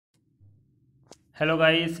Hello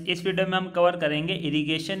guys, इस video में हम कवर करेंगे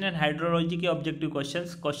इरिगेशन एंड हाइड्रोलॉजी के ऑब्जेक्टिव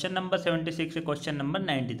क्वेश्चंस क्वेश्चन नंबर 76 से क्वेश्चन नंबर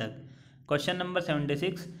 90 तक। Question number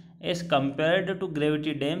 76 as compared to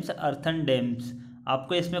gravity dams earthen dams.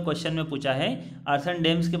 आपको इसमें क्वेश्चन में पूछा है अर्थन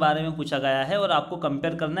डैम्स के बारे में पूछा गया है और आपको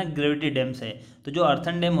कंपेयर करना है ग्रेविटी डैम से। तो जो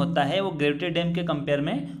अर्थन डैम होता है वो ग्रेविटी डैम के कंपेयर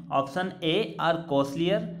में ऑप्शन ए आर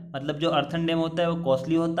कॉस्टलियर, मतलब जो अर्थन डैम होता है वो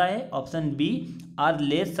कॉस्टली होता है। Option B are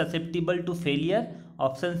less susceptible to failure.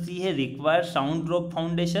 Option C है रिक्वायर साउंड रॉक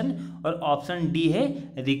फाउंडेशन और ऑप्शन डी है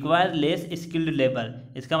रिक्वायर लेस स्किल्ड लेबर।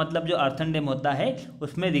 इसका मतलब जो अर्थन डैम होता है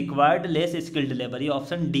उसमें रिक्वायर्ड लेस स्किल्ड लेबर, ये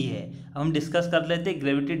ऑप्शन डी है। अब हम डिस्कस कर लेते हैं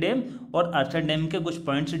ग्रेविटी डैम और अर्थन डैम के कुछ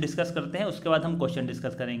पॉइंट्स डिस्कस करते हैं, उसके बाद हम क्वेश्चन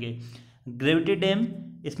डिस्कस करेंगे। ग्रेविटी डैम,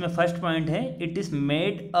 इसमें फर्स्ट पॉइंट है it is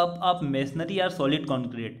made up of masonry या सॉलिड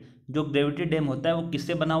कॉन्क्रीट। जो ग्रेविटी डैम होता है वो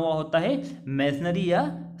किससे बना हुआ होता है? मेसनरी या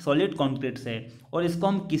सॉलिड कॉन्क्रीट से। और इसको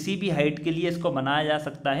हम किसी भी हाइट के लिए इसको बनाया जा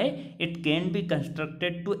सकता है। It can be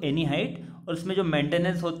constructed to any height. और इसमें जो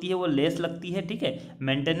मेंटेनेंस होती है वो लेस लगती है, ठीक है,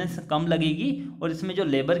 मेंटेनेंस कम लगेगी। और इसमें जो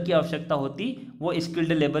लेबर की आवश्यकता होती वो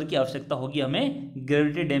स्किल्ड लेबर की आवश्यकता होगी हमें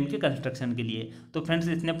ग्रेविटी डैम के कंस्ट्रक्शन के लिए। तो फ्रेंड्स,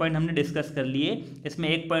 इतने पॉइंट हमने डिस्कस कर लिए। इसमें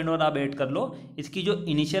एक पॉइंट और आप ऐड कर लो, इसकी जो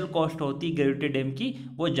इनिशियल कॉस्ट होती है ग्रेविटी डैम की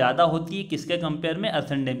वो ज़्यादा होती है किसके कंपेयर में?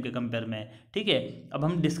 अर्थन डैम के कंपेयर में, ठीक है। अब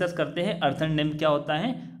हम डिस्कस करते हैं अर्थन डैम क्या होता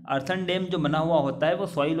है। अर्थन डैम जो बना हुआ होता है वो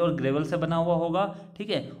सॉइल और ग्रेवल से बना हुआ होगा, ठीक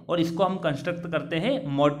है। और इसको हम कंस्ट्रक्ट करते हैं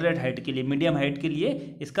मॉडरेट हाइट के लिए, मीडियम हाइट के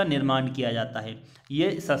लिए इसका निर्माण किया जाता है। ये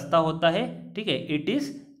सस्ता होता है, ठीक है, इट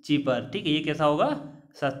इज़ चीपर, ठीक है। ये कैसा होगा?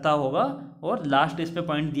 सस्ता होगा। और लास्ट इस पे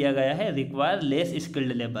पॉइंट दिया गया है रिक्वायर लेस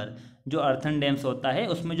स्किल्ड लेबर। जो अर्थन डैम्स होता है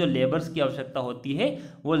उसमें जो लेबर्स की आवश्यकता होती है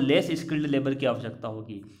वो लेस स्किल्ड लेबर की आवश्यकता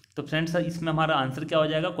होगी। तो फ्रेंड्स, इसमें हमारा आंसर क्या हो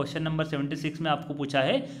जाएगा? क्वेश्चन नंबर 76 में आपको पूछा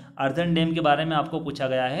है अर्थन डैम के बारे में, आपको पूछा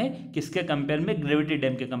गया है किसके कंपेयर में? ग्रेविटी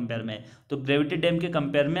डैम के कंपेयर में। तो ग्रेविटी डैम के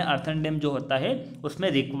कंपेयर में अर्थन डैम जो होता है उसमें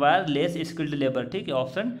रिक्वायर लेस स्किल्ड लेबर, ठीक है।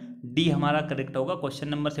 ऑप्शन डी हमारा करेक्ट होगा। Question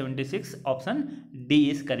number 76 option D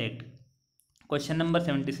is correct. Question number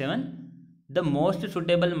 77 the most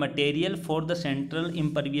suitable material for the central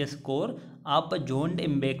impervious core of zoned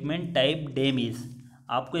embankment type dam is.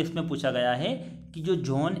 आपको इसमें पूछा गया है कि जो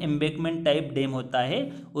जोन एम्बैंकमेंट टाइप डैम होता है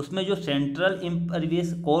उसमें जो सेंट्रल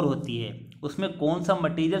इम्परवियस कोर होती है उसमें कौन सा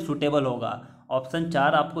मटेरियल सुटेबल होगा। ऑप्शन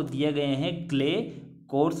 4 आपको दिए गए हैं, clay,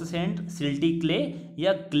 coarse sand, silty clay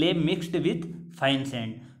या clay mixed with fine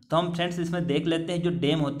sand. तो हम फ्रेंड्स इसमें देख लेते हैं जो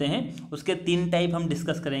डैम होते हैं उसके 3 टाइप हम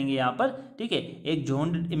डिस्कस करेंगे यहाँ पर, ठीक है। एक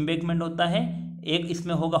जोन्ड एम्बैंकमेंट होता है, एक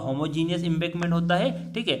इसमें होगा होमोजीनियस एम्बैंकमेंट होता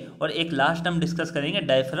है, ठीक है, और एक लास्ट हम डिस्कस करेंगे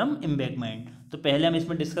डायफ्राम एम्बैंकमेंट। तो पहले हम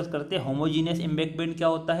इसमें डिस्कस करते हैं होमोजीनियस एम्बैंकमेंट क्या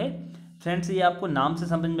होता है। फ्रेंड्स, ये आपको नाम से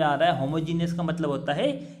समझ में आ रहा है, होमोजीनियस का मतलब होता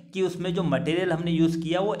है कि उसमें जो मटेरियल हमने यूज़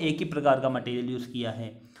किया वो एक ही प्रकार का मटेरियल यूज़ किया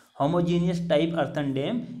है। Homogeneous type earthen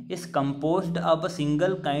dam is composed of a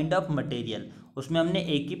single kind of material. उसमें हमने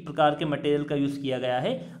एक ही प्रकार के मटेरियल का यूज़ किया गया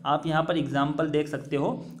है। आप यहाँ पर एग्जाम्पल देख सकते हो,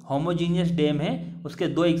 होमोजीनियस डैम है उसके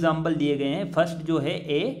 2 एग्जाम्पल दिए गए हैं। फर्स्ट जो है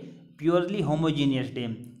ए प्योरली होमोजीनियस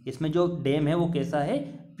डैम, इसमें जो डैम है वो कैसा है?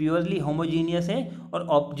 प्योरली होमोजीनियस है।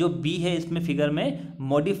 और जो बी है इसमें फिगर में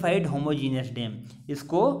मॉडिफाइड होमोजीनियस डैम,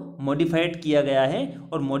 इसको मॉडिफाइड किया गया है।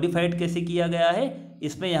 और मॉडिफाइड कैसे किया गया है?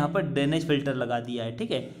 इसमें यहाँ पर ड्रेनेज फिल्टर लगा दिया है,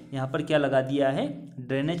 ठीक है। यहाँ पर क्या लगा दिया है?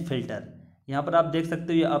 Drainage filter. यहाँ पर आप देख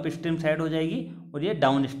सकते हो ये अप स्ट्रीम साइड हो जाएगी और ये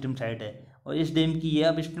डाउन स्ट्रीम साइड है। और इस डैम की ये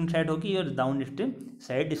अप स्ट्रीम साइड होगी और डाउन स्ट्रीम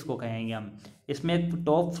साइड इसको कहेंगे हम। इसमें एक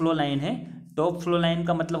टॉप फ्लो लाइन है। टॉप फ्लो लाइन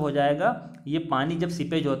का मतलब हो जाएगा ये पानी जब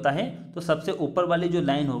सीपेज होता है तो सबसे ऊपर वाली जो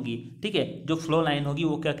लाइन होगी, ठीक है, जो फ्लो लाइन होगी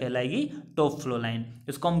वो क्या कहलाएगी? Top flow line.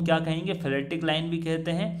 इसको हम क्या कहेंगे? फेरेटिक लाइन भी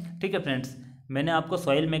कहते हैं, ठीक है। फ्रेंड्स, मैंने आपको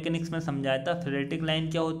सॉइल मैकेनिक्स में समझाया था फेरेटिक लाइन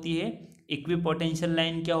क्या होती है, इक्विपोटेंशियल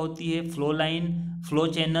लाइन क्या होती है, flow line, flow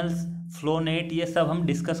channels, flow net, ये सब हम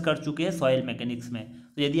डिस्कस कर चुके हैं सॉइल मैकेनिक्स में।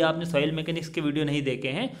 तो यदि आपने सॉइल मैकेनिक्स के वीडियो नहीं देखे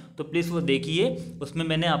हैं तो प्लीज़ वो देखिए। उसमें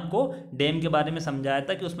मैंने आपको डैम के बारे में समझाया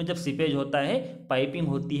था कि उसमें जब सीपेज होता है, पाइपिंग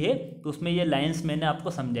होती है, तो उसमें ये लाइंस मैंने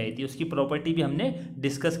आपको समझाई थी। उसकी प्रॉपर्टी भी हमने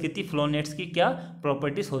डिस्कस की थी, फ्लो नेट्स की क्या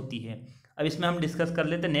प्रॉपर्टीज़ होती है। अब इसमें हम डिस्कस कर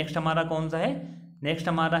लेते हैं नेक्स्ट हमारा कौन सा है। नेक्स्ट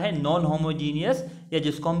हमारा है नॉन होमोजीनियस, या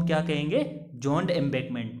जिसको हम क्या कहेंगे? Zoned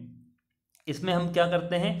embankment. इसमें हम क्या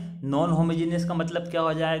करते हैं? नॉन होमोजीनियस का मतलब क्या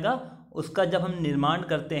हो जाएगा? उसका जब हम निर्माण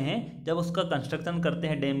करते हैं, जब उसका कंस्ट्रक्शन करते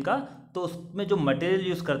हैं डैम का, तो उसमें जो मटेरियल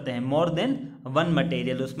यूज़ करते हैं मोर देन 1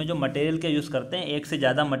 मटेरियल, उसमें जो मटेरियल का यूज़ करते हैं एक से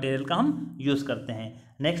ज़्यादा मटेरियल का हम यूज़ करते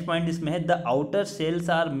हैं। नेक्स्ट पॉइंट इसमें है the outer sales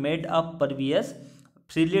are made of pervious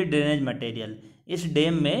freely drainage material. इस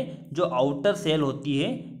डैम में जो आउटर सेल होती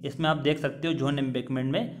है, इसमें आप देख सकते हो जोन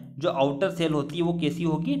एम्बैंकमेंट में जो आउटर सेल होती है वो कैसी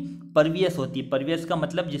होगी? परवियस होती है। परवियस का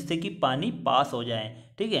मतलब जिससे कि पानी पास हो जाए,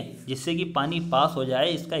 ठीक है, जिससे कि पानी पास हो जाए।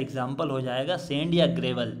 इसका एग्जाम्पल हो जाएगा सेंड या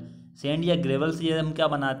ग्रेवल। सेंड या ग्रेवल से हम क्या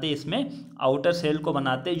बनाते हैं, इसमें आउटर सेल को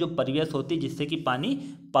बनाते हैं जो परिवेश होती है, जिससे कि पानी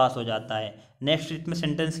पास हो जाता है। नेक्स्ट इसमें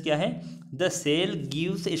सेंटेंस क्या है, the cell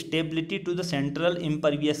gives stability to the central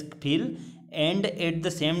impervious fill and at the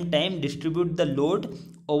same time distribute the load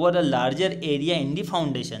over a larger area in the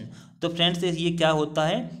foundation. तो फ्रेंड्स ये क्या होता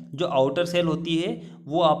है, जो आउटर सेल होती है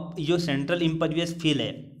वो आप जो सेंट्रल इम्परवियस फिल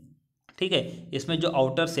है, ठीक है, इसमें जो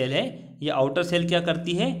आउटर सेल है, ये आउटर सेल क्या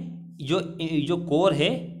करती है, जो कोर है,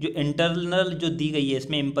 जो इंटरनल जो दी गई है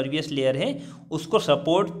इसमें इम्परवियस लेयर है, उसको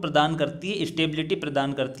सपोर्ट प्रदान करती है, स्टेबिलिटी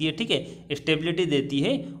प्रदान करती है, ठीक है, स्टेबिलिटी देती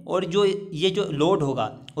है। और जो ये जो लोड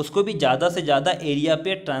होगा उसको भी ज़्यादा से ज़्यादा एरिया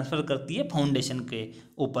पे ट्रांसफ़र करती है फाउंडेशन के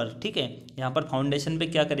ऊपर, ठीक है। यहाँ पर फाउंडेशन पे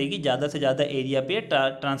क्या करेगी, ज़्यादा से ज़्यादा एरिया पे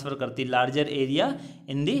ट्रांसफ़र करती है, larger area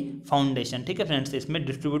in the foundation, ठीक है फ्रेंड्स। इसमें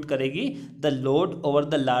डिस्ट्रीब्यूट करेगी the load over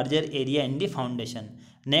the larger area in the foundation.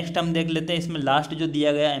 Next हम देख लेते हैं, इसमें लास्ट जो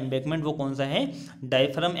दिया गया एम्बैकमेंट वो कौन सा है,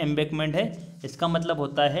 डायफ्राम एम्बैकमेंट है। इसका मतलब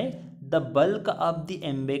होता है the bulk of the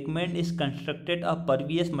embankment is constructed of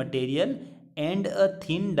pervious material and a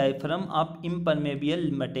thin diaphragm of impermeable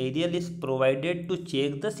material is provided to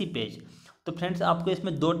check the seepage. तो फ्रेंड्स आपको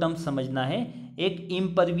इसमें दो टर्म्स समझना है, एक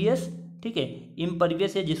इम्परवियस, ठीक है,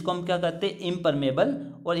 इम्परवियस है जिसको हम क्या कहते हैं इम्परमेबल,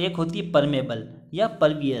 और एक होती है परमेबल या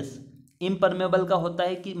परवियस। इम्परमेबल का होता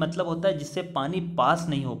है कि मतलब होता है जिससे पानी पास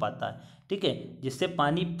नहीं हो पाता, ठीक है, जिससे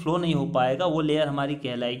पानी फ्लो नहीं हो पाएगा, वो लेयर हमारी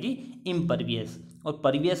कहलाएगी इम्परवियस। और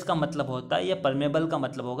परवियस का मतलब होता है, या परमेबल का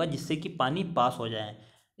मतलब होगा जिससे कि पानी पास हो जाए।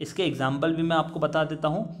 इसके एग्जाम्पल भी मैं आपको बता देता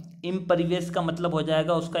हूँ। इम्परवियस का मतलब हो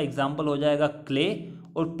जाएगा, उसका एग्जाम्पल हो जाएगा क्ले,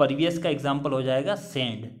 और परवियस का एग्जाम्पल हो जाएगा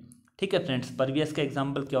सैंड, ठीक है फ्रेंड्स। परवियस का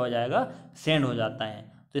एग्जाम्पल क्या हो जाएगा, सैंड हो जाता है।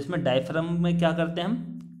 तो इसमें डायफ्राम में क्या करते हैं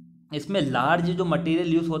हम, इसमें लार्ज जो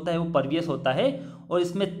मटेरियल यूज होता है वो परवियस होता है, और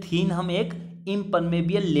इसमें थीन हम एक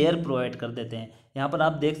इम्परमेबल लेयर प्रोवाइड कर देते हैं। यहाँ पर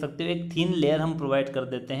आप देख सकते हो एक थीन लेयर हम प्रोवाइड कर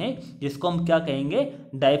देते हैं, जिसको हम क्या कहेंगे,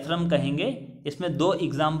 डायफ्राम कहेंगे। इसमें दो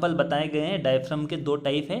एग्जाम्पल बताए गए हैं, डायफ्राम के दो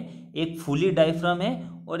टाइप हैं, एक फुली डायफ्राम है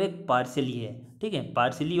और एक पार्शियली है, ठीक है,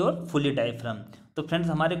 पार्शियली और फुली डायफ्राम। तो फ्रेंड्स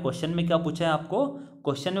हमारे क्वेश्चन में क्या पूछा है, आपको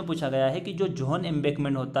क्वेश्चन में पूछा गया है कि जो जोन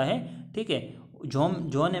एम्बैकमेंट होता है, ठीक है,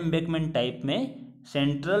 जोन एम्बैकमेंट टाइप में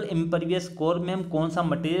सेंट्रल इम्परवियस कोर में हम कौन सा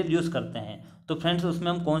मटेरियल यूज़ करते हैं। तो फ्रेंड्स उसमें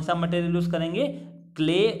हम कौन सा मटेरियल यूज़ करेंगे,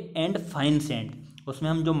 क्ले एंड फाइन सैंड। उसमें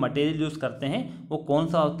हम जो मटेरियल यूज़ करते हैं वो कौन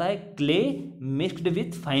सा होता है, clay mixed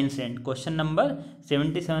with fine sand. Question number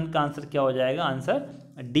 77 का आंसर क्या हो जाएगा,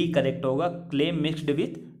 आंसर डी करेक्ट होगा, clay mixed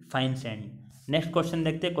with fine sand. Next question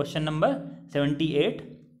देखते हैं, question number 78,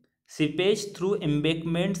 seepage through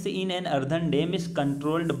एम्बैकमेंट्स in an earthen dam is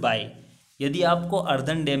controlled by. यदि आपको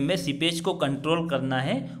अर्दन डैम में सीपेज को कंट्रोल करना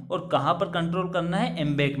है, और कहाँ पर कंट्रोल करना है,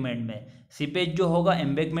 एम्बैकमेंट में। सीपेज जो होगा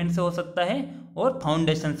एम्बैकमेंट से हो सकता है और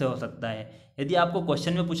फाउंडेशन से हो सकता है। यदि आपको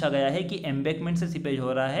क्वेश्चन में पूछा गया है कि एम्बैकमेंट से सीपेज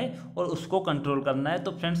हो रहा है और उसको कंट्रोल करना है,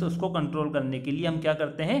 तो फ्रेंड्स उसको कंट्रोल करने के लिए हम क्या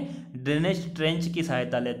करते हैं, ड्रेनेज ट्रेंच की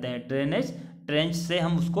सहायता लेते हैं। ड्रेनेज ट्रेंच से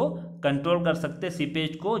हम उसको कंट्रोल कर सकते हैं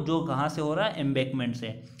सीपेज को, जो कहाँ से हो रहा है, एम्बैकमेंट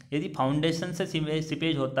से। यदि फाउंडेशन से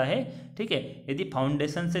सीपेज होता है, ठीक है, यदि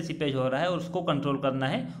फाउंडेशन से सीपेज हो रहा है और उसको कंट्रोल करना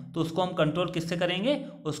है, तो उसको हम कंट्रोल किससे करेंगे,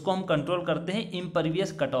 उसको हम कंट्रोल करते हैं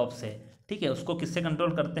इम्परवियस कट ऑफ से, ठीक है। उसको किससे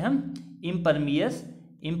कंट्रोल करते हैं हम,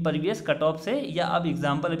 इम्परवियस कट ऑफ से। या अब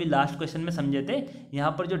एग्जाम्पल अभी लास्ट क्वेश्चन में समझे थे,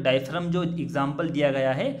 यहाँ पर जो डायफ्राम जो एग्जाम्पल दिया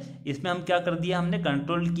गया है, इसमें हम क्या कर दिया, हमने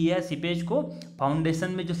कंट्रोल किया है सीपेज को।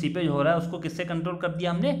 फाउंडेशन में जो सीपेज हो रहा है उसको किससे कंट्रोल कर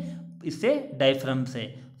दिया हमने, इससे, डायफ्राम से।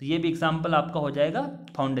 तो ये भी एग्जाम्पल आपका हो जाएगा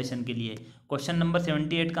फाउंडेशन के लिए। क्वेश्चन नंबर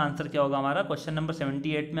 78 का आंसर क्या होगा हमारा, क्वेश्चन नंबर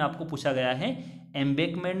 78 में आपको पूछा गया है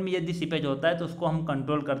एम्बैकमेंट में यदि सीपेज होता है तो उसको हम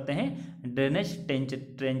कंट्रोल करते हैं ड्रेनेज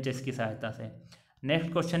ट्रेंचेस की सहायता से।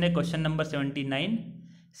 नेक्स्ट क्वेश्चन है question number 79,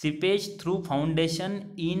 seepage through foundation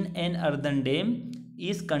in an earthen dam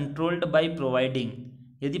is controlled by providing.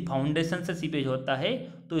 यदि फाउंडेशन से सीपेज होता है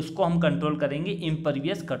तो इसको हम कंट्रोल करेंगे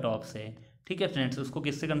इम्परवियस कट ऑफ से, ठीक है फ्रेंड्स। उसको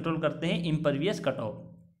किससे कंट्रोल करते हैं, इम्परवियस कट ऑफ।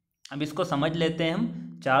 अब इसको समझ लेते हैं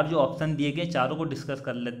हम, चार जो ऑप्शन दिए गए चारों को डिस्कस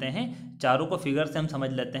कर लेते हैं, चारों को फिगर से हम समझ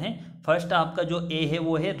लेते हैं। फर्स्ट आपका जो ए है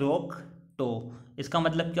वो है रॉक टो। इसका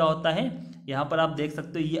मतलब क्या होता है, यहाँ पर आप देख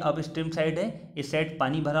सकते हो ये अब स्ट्रीम साइड है, इस साइड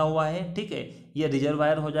पानी भरा हुआ है, ठीक है, ये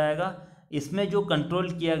रिजर्वायर हो जाएगा। इसमें जो कंट्रोल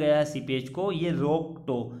किया गया है सीपेज को, ये रॉक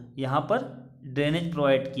टो, यहाँ पर ड्रेनेज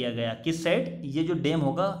प्रोवाइड किया गया। किस साइड, ये जो डैम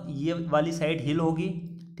होगा ये वाली साइड हिल होगी,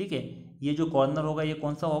 ठीक है, ये जो कॉर्नर होगा ये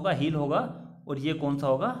कौन सा होगा, हिल होगा, और ये कौन सा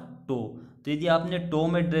होगा, टो। तो यदि आपने टो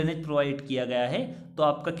में ड्रेनेज प्रोवाइड किया गया है तो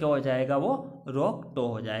आपका क्या हो जाएगा, वो रॉक टो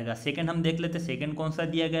हो जाएगा। सेकंड हम देख लेते हैं, सेकंड कौन सा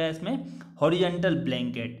दिया गया है इसमें, हॉरिजॉन्टल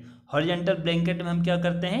ब्लैंकेट। हॉरिजॉन्टल ब्लैंकेट में हम क्या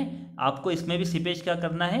करते हैं, आपको इसमें भी सीपेज क्या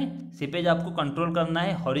करना है, सीपेज आपको कंट्रोल करना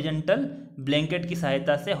है हॉरिजॉन्टल ब्लैंकेट की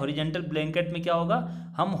सहायता से। हॉरिजॉन्टल ब्लैंकेट में क्या होगा,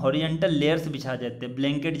 हम हॉरिजॉन्टल लेयर्स बिछा देते हैं,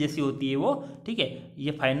 ब्लैंकेट जैसी होती है वो, ठीक है।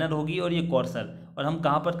 ये फाइनल होगी और ये कॉर्सर, और हम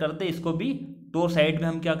कहाँ पर करते हैं इसको भी, टो साइड में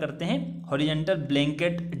हम क्या करते हैं, हॉरिजॉन्टल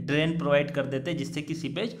ब्लैंकेट ड्रेन प्रोवाइड कर देते हैं जिससे कि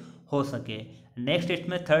सीपेज हो सके। नेक्स्ट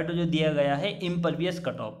इसमें थर्ड जो दिया गया है impervious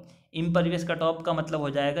cut off. Impervious cut off का मतलब हो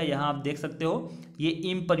जाएगा, यहाँ आप देख सकते हो ये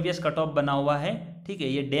इम्परवियस कट ऑफ बना हुआ है, ठीक है।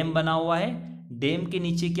 ये डैम बना हुआ है, डैम के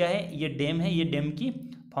नीचे क्या है, ये डैम है, ये डैम की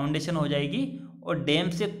फाउंडेशन हो जाएगी, और डैम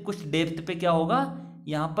से कुछ डेप्थ पे क्या होगा,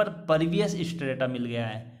 यहाँ पर परवियस स्ट्रेटा मिल गया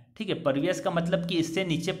है, ठीक है। परवियस का मतलब कि इससे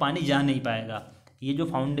नीचे पानी जा नहीं पाएगा। ये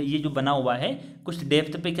जो बना हुआ है कुछ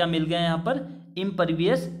डेप्थ पे क्या मिल गया है, यहाँ पर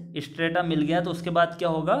इम्परवियस स्ट्रेटा मिल गया, तो उसके बाद क्या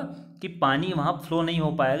होगा कि पानी वहाँ फ्लो नहीं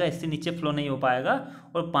हो पाएगा, इससे नीचे फ्लो नहीं हो पाएगा,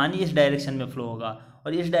 और पानी इस डायरेक्शन में फ्लो होगा,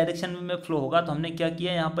 और इस डायरेक्शन में फ्लो होगा। तो हमने क्या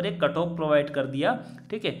किया, यहाँ पर एक कट ऑफ प्रोवाइड कर दिया,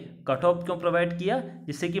 ठीक है। कट ऑफ क्यों प्रोवाइड किया,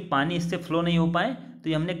 जिससे कि पानी इससे फ्लो नहीं हो पाए, तो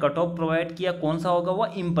ये हमने कट ऑफ प्रोवाइड किया। कौन सा होगा,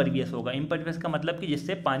 वह इम्परवियस होगा। इम्परवियस का मतलब कि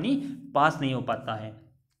जिससे पानी पास नहीं हो पाता है।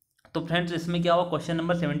 तो फ्रेंड्स इसमें क्या हुआ, क्वेश्चन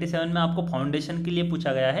नंबर 77 में आपको फाउंडेशन के लिए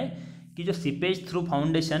पूछा गया है कि जो सीपेज थ्रू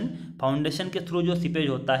फाउंडेशन के थ्रू जो सीपेज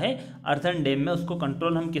होता है अर्थन डैम में, उसको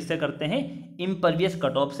कंट्रोल हम किससे करते हैं, इम्परवियस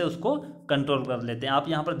कट ऑफ से उसको कंट्रोल कर लेते हैं। आप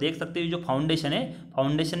यहाँ पर देख सकते हो जो फाउंडेशन है,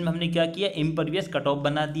 फाउंडेशन में हमने क्या किया, इम्परवियस कट ऑफ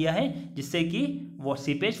बना दिया है जिससे कि वो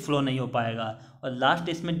सीपेज फ्लो नहीं हो पाएगा। और लास्ट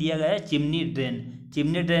इसमें दिया गया है चिमनी ड्रेन।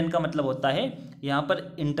 चिमनी ड्रेन का मतलब होता है यहाँ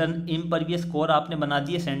पर इम्परवियस कोर आपने बना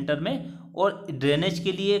दिए सेंटर में, और ड्रेनेज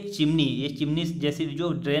के लिए एक चिमनी, ये चिमनी जैसी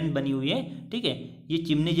जो ड्रेन बनी हुई है, ठीक है, ये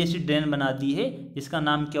चिमनी जैसी ड्रेन बना दी है, जिसका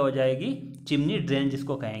नाम क्या हो जाएगी, चिमनी ड्रेन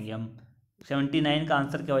जिसको कहेंगे हम। 79 का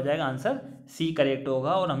आंसर क्या हो जाएगा, आंसर सी करेक्ट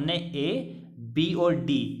होगा। और हमने ए, बी और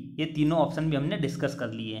डी ये तीनों ऑप्शन भी हमने डिस्कस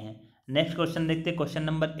कर लिए हैं। नेक्स्ट क्वेश्चन देखते हैं, question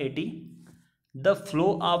number 80। The flow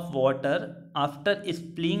of water after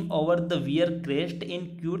स्प्लिंग over the wear crest in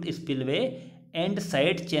cute spillway and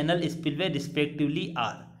side channel spillway respectively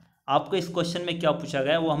are. आपको इस क्वेश्चन में क्या पूछा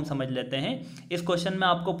गया है वो हम समझ लेते हैं। इस क्वेश्चन में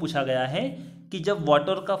आपको पूछा गया है कि जब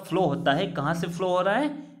वाटर का फ्लो होता है, कहाँ से फ्लो हो रहा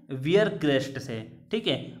है, वियर क्रेस्ट से, ठीक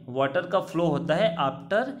है। वाटर का फ्लो होता है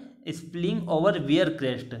आफ्टर स्प्लिंग ओवर वियर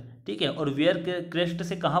क्रेस्ट, ठीक है। और वियर क्रेस्ट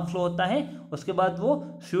से कहाँ फ्लो होता है, उसके बाद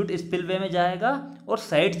वो शूट स्पिलवे में जाएगा और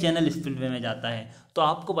साइड चैनल स्पिलवे में जाता है। तो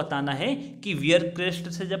आपको बताना है कि वियर क्रेस्ट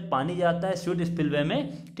से जब पानी जाता है शूट स्पिलवे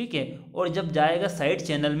में, ठीक है, और जब जाएगा साइड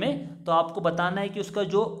चैनल में, तो आपको बताना है कि उसका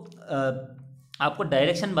जो आपको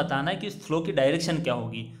डायरेक्शन बताना है कि उस फ्लो की डायरेक्शन क्या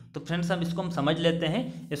होगी। तो फ्रेंड्स हम इसको समझ लेते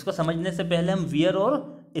हैं। इसको समझने से पहले हम वियर और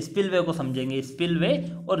स्पिलवे को समझेंगे। स्पिलवे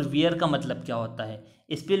और वियर का मतलब क्या होता है।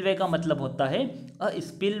 स्पिलवे का मतलब होता है अ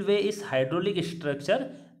spillway is hydraulic structure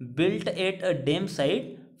built at a dam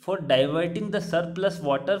side for diverting the surplus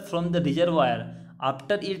water from the reservoir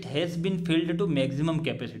after it has been filled to maximum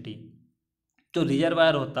capacity. जो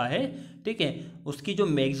रिजर्वायर होता है, ठीक है, उसकी जो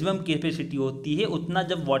मैक्सिमम कैपेसिटी होती है, उतना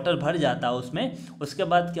जब वाटर भर जाता है उसमें, उसके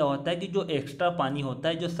बाद क्या होता है कि जो एक्स्ट्रा पानी होता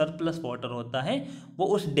है, जो सरप्लस वाटर होता है, वो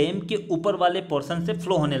उस डैम के ऊपर वाले पोर्शन से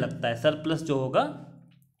फ्लो होने लगता है। सरप्लस जो होगा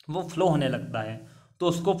वो फ्लो होने लगता है, तो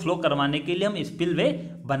उसको फ्लो करवाने के लिए हम स्पिलवे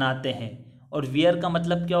बनाते हैं। और वियर का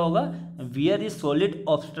मतलब क्या होगा, wear is solid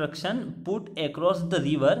obstruction put across the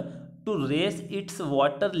river to race it's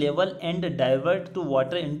water level and divert to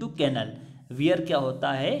water into canal. Wear क्या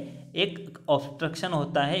होता है, एक ऑब्स्ट्रक्शन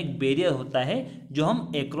होता है, एक बैरियर होता है जो हम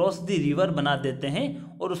अक्रॉस द रिवर बना देते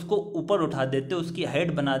हैं और उसको ऊपर उठा देते हैं, उसकी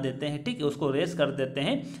हाइट बना देते हैं, ठीक है, उसको रेस कर देते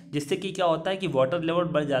हैं, जिससे कि क्या होता है कि वाटर लेवल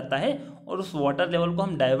बढ़ जाता है और उस वाटर लेवल को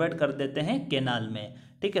हम डाइवर्ट कर देते हैं कैनाल में,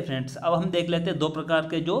 ठीक है फ्रेंड्स। अब हम देख लेते हैं दो प्रकार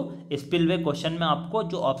के जो स्पिलवे क्वेश्चन में आपको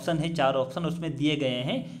जो ऑप्शन है, 4 ऑप्शन उसमें दिए गए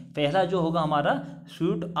हैं। पहला जो होगा हमारा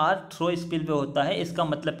शूट आर थ्रो स्पिलवे होता है। इसका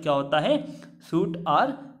मतलब क्या होता है, शूट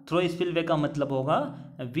आर थ्रो स्पिलवे का मतलब होगा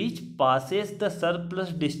विच passes the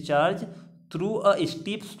surplus discharge through a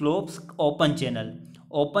steep slopes open channel.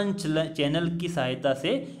 Open channel की सहायता से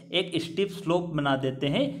एक स्टीप स्लोप बना देते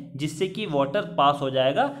हैं जिससे कि वाटर पास हो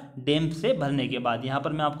जाएगा डैम से भरने के बाद। यहाँ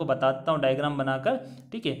पर मैं आपको बताता हूँ डायग्राम बनाकर,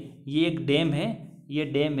 ठीक है। ये एक डैम है, ये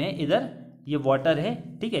डैम है, इधर ये वाटर है,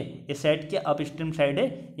 ठीक है, इस साइड के अपस्ट्रीम साइड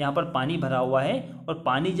है, यहाँ पर पानी भरा हुआ है, और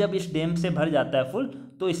पानी जब इस डैम से भर जाता है फुल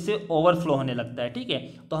तो इससे ओवरफ्लो होने लगता है, ठीक है।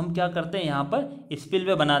 तो हम क्या करते हैं, यहाँ पर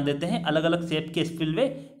स्पिलवे बना देते हैं, अलग अलग शेप के स्पिलवे।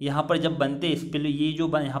 यहाँ पर जब बनते हैं स्पिलवे, ये जो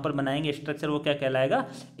यहाँ पर बनाएंगे स्ट्रक्चर वो क्या कहलाएगा,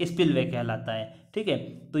 स्पिलवे कहलाता है, ठीक है।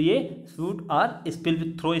 तो ये shoot are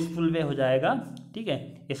spillway throw spillway हो जाएगा, ठीक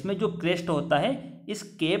है। इसमें जो क्रेस्ट होता है इस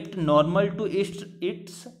kept normal to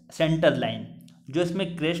its centre line. जो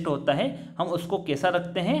इसमें क्रेस्ट होता है हम उसको कैसा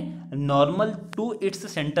रखते हैं, normal to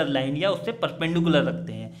its centre line या उससे परपेंडिकुलर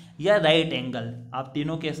रखते हैं। या राइट एंगल, आप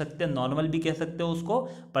तीनों कह सकते हैं, नॉर्मल भी कह सकते हो उसको,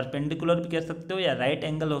 परपेंडिकुलर भी कह सकते हो, या राइट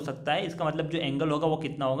एंगल हो सकता है। इसका मतलब जो एंगल होगा वो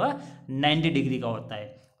कितना होगा, 90 डिग्री का होता है।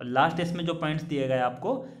 और लास्ट इसमें जो पॉइंट्स दिए गए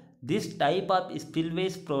आपको, this type of spillway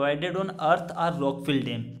is provided on earth और रॉकफिल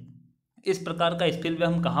डैम। इस प्रकार का स्पिलवे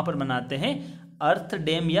हम कहाँ पर बनाते हैं, अर्थ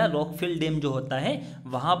डैम या रॉकफिल डैम जो होता है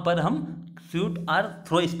वहाँ पर हम शूट और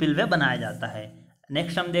थ्रो स्पिलवे बनाया जाता है।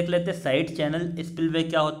 नेक्स्ट हम देख लेते हैं साइड चैनल स्पिलवे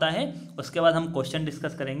क्या होता है, उसके बाद हम क्वेश्चन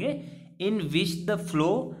डिस्कस करेंगे। इन which the flow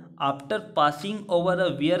after passing over a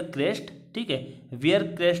weird crest, ठीक है, वियर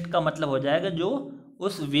क्रेस्ट का मतलब हो जाएगा जो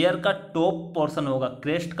उस वियर का टॉप पोर्शन होगा,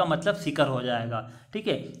 क्रेस्ट का मतलब शिखर हो जाएगा, ठीक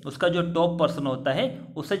है, उसका जो टॉप पोर्शन होता है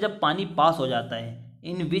उससे जब पानी पास हो जाता है,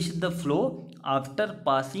 इन which the flow after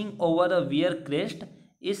passing over a weird crest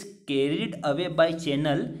is carried away by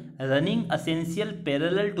channel running essential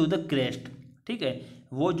parallel to the crest, ठीक है,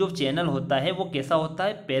 वो जो चैनल होता है वो कैसा होता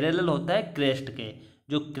है, पैरेलल होता है क्रेस्ट के,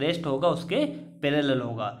 जो क्रेस्ट होगा उसके पैरेलल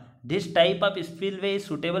होगा। This type of spillway is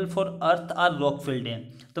suitable for earth और रॉकफिल डैम।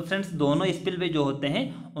 तो फ्रेंड्स दोनों स्पिलवे जो होते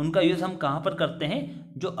हैं उनका यूज़ हम कहाँ पर करते हैं,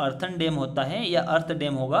 जो अर्थन डैम होता है या अर्थ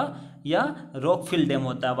डैम होगा या रॉकफिल डैम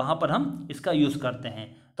होता है वहाँ पर हम इसका यूज़ करते हैं।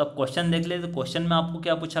 तो अब क्वेश्चन देख लेते, तो क्वेश्चन में आपको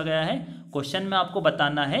क्या पूछा गया है, क्वेश्चन में आपको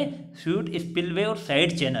बताना है शूट स्पिलवे और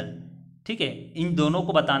साइड चैनल, ठीक है, इन दोनों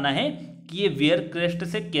को बताना है कि ये वियर क्रेस्ट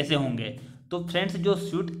से कैसे होंगे। तो फ्रेंड्स जो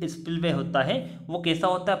शूट स्पिलवे होता है वो कैसा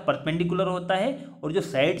होता है, परपेंडिकुलर होता है, और जो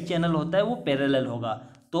साइड चैनल होता है वो पैरेलल होगा।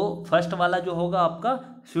 तो फर्स्ट वाला जो होगा आपका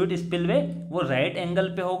शूट स्पिलवे वो राइट एंगल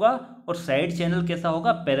पे होगा, और साइड चैनल कैसा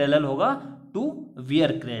होगा, पैरेलल होगा to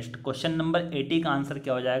wear crest. Question number 80 का आंसर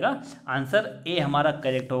क्या हो जाएगा, आंसर ए हमारा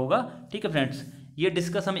करेक्ट होगा। ठीक है फ्रेंड्स, ये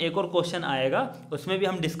डिस्कस हम एक और क्वेश्चन आएगा उसमें भी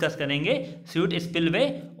हम डिस्कस करेंगे शूट स्पिलवे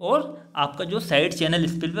और आपका जो साइड चैनल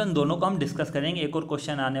स्पिलवे, उन दोनों को हम डिस्कस करेंगे। एक और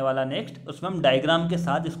क्वेश्चन आने वाला नेक्स्ट, उसमें हम डायग्राम के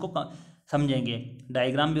साथ इसको समझेंगे,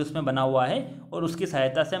 डायग्राम भी उसमें बना हुआ है और उसकी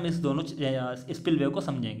सहायता से हम इस दोनों स्पिलवे को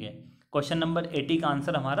समझेंगे। क्वेश्चन नंबर 80 का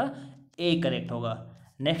आंसर हमारा ए करेक्ट होगा।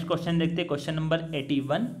 नेक्स्ट क्वेश्चन देखते हैं, question number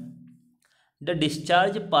 81। The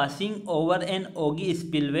discharge passing over N Oggy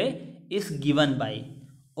spillway is given by.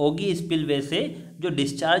 Oggy spillway से जो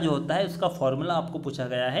डिस्चार्ज होता है उसका फॉर्मूला आपको पूछा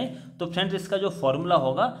गया है। तो फ्रेंड्स इसका जो फॉर्मूला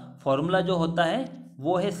होगा, फॉर्मूला जो होता है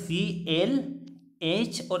वो है CL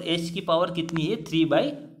H, और H की पावर कितनी है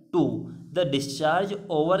 3/2। The discharge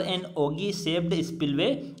over N Oggy shaped spillway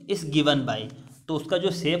is given by. तो उसका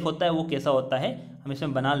जो शेप होता है वो कैसा होता है, हम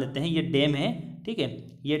इसमें बना लेते हैं। ये डैम है, ठीक है,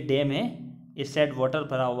 ये डैम है, इस साइड वाटर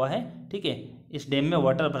भरा हुआ है, ठीक है, इस डैम में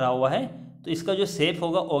वाटर भरा हुआ है। तो इसका जो शेप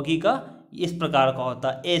होगा ओगी का इस प्रकार का होता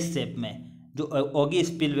है, एस शेप में जो ओगी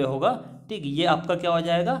स्पिलवे होगा, ठीक, ये आपका क्या हो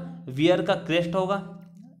जाएगा, वियर का क्रेस्ट होगा।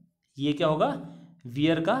 ये क्या होगा,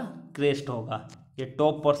 वियर का क्रेस्ट होगा, ये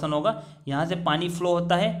टॉप पोर्शन होगा, यहाँ से पानी फ्लो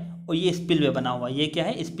होता है और ये स्पिलवे बना हुआ, ये क्या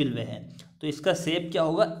है, स्पिलवे है। तो इसका शेप क्या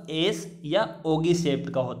होगा, एस या ओगी शेप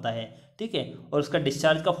का होता है, ठीक है, और उसका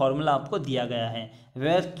डिस्चार्ज का फॉर्मूला आपको दिया गया है।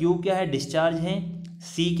 वेयर क्यू क्या है, डिस्चार्ज है,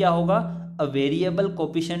 सी क्या होगा, a variable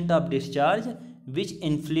coefficient of discharge which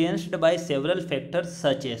influenced by several factors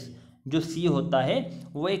such as. जो सी होता है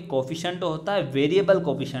वो एक कोफिशिएंट होता है, वेरिएबल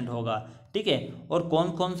कोफिशिएंट होगा, ठीक है, और कौन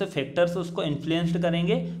कौन से फैक्टर्स उसको इन्फ्लुएंस्ड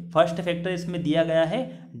करेंगे। फर्स्ट फैक्टर इसमें दिया गया है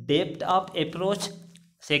depth of approach,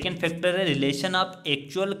 second factor है relation of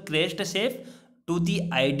actual crest shape to the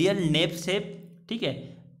ideal nap shape, ठीक है,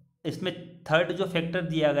 इसमें थर्ड जो फैक्टर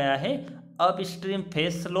दिया गया है अप स्ट्रीम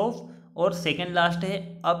फेस स्लोप, और सेकेंड लास्ट है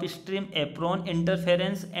up stream Ephron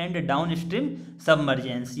interference and down stream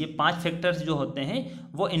submergence. ये 5 फैक्टर्स जो होते हैं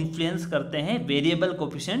वो इन्फ्लुएंस करते हैं वेरिएबल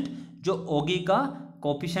कोफिशिएंट, जो ओगी का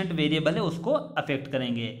कोफिशिएंट वेरिएबल है उसको अफेक्ट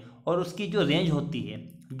करेंगे। और उसकी जो रेंज होती है,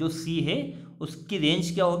 जो सी है उसकी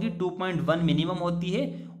रेंज क्या होगी, 2.1 मिनिमम होती है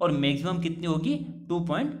और मैक्सिमम कितनी होगी,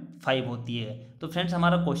 2.5 होती है। तो फ्रेंड्स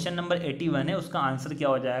हमारा क्वेश्चन नंबर 81 है, उसका आंसर क्या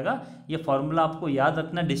हो जाएगा, ये फॉर्मूला आपको याद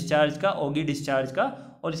रखना डिस्चार्ज का, ओगी डिस्चार्ज का,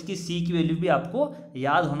 और इसकी सी की वैल्यू भी आपको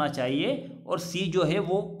याद होना चाहिए। और सी जो है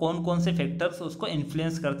वो कौन कौन से फैक्टर्स उसको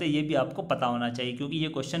इन्फ्लुएंस करते हैं ये भी आपको पता होना चाहिए, क्योंकि ये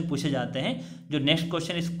क्वेश्चन पूछे जाते हैं। जो नेक्स्ट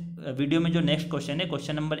क्वेश्चन इस वीडियो में जो नेक्स्ट क्वेश्चन है,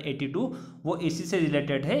 क्वेश्चन नंबर 82, वो इसी से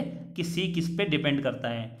रिलेटेड है कि सी किस पे डिपेंड करता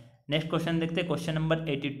है। नेक्स्ट क्वेश्चन देखते हैं, question number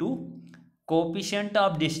 82। Coefficient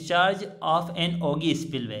of discharge of N Oggy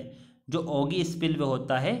spillway. जो ओगी स्पिलवे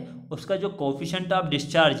होता है उसका जो कोफिशिएंट ऑफ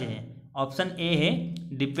डिस्चार्ज है, ऑप्शन ए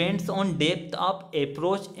है depends on depth of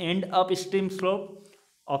approach and up stream slope,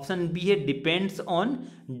 option B है depends on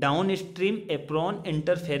down stream Ephron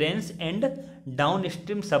interference and down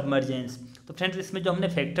stream submergence. तो friends इसमें जो हमने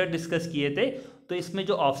फैक्टर डिस्कस किए थे, तो इसमें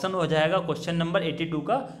जो ऑप्शन हो जाएगा क्वेश्चन नंबर 82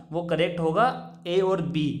 का वो करेक्ट होगा, ए और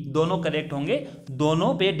बी दोनों करेक्ट होंगे।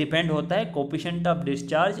 दोनों पे डिपेंड होता है coefficient of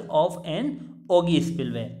discharge of N Oggy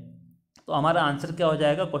spillway. तो हमारा आंसर क्या हो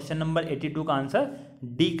जाएगा, क्वेश्चन नंबर 82 का आंसर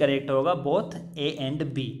डी करेक्ट होगा, both A and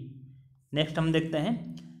B. Next हम देखते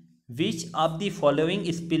हैं, which of the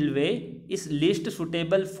following spillway is list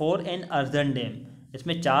suitable for an earthen dam.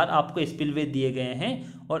 इसमें 4 आपको स्पिलवे दिए गए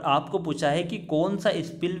हैं और आपको पूछा है कि कौन सा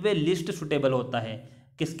स्पिलवे लिस्ट सुटेबल होता है,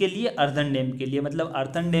 किसके लिए, अर्दन डैम के लिए, मतलब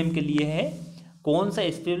अर्दन डैम के लिए है, कौन सा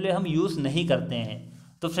स्पिलवे हम यूज़ नहीं करते हैं।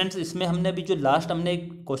 तो फ्रेंड्स इसमें हमने अभी जो लास्ट हमने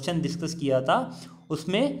एक क्वेश्चन डिस्कस किया था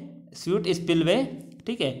उसमें स्यूट स्पिलवे,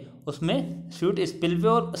 ठीक है, उसमें स्यूट स्पिलवे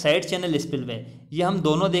और साइड चैनल स्पिलवे ये हम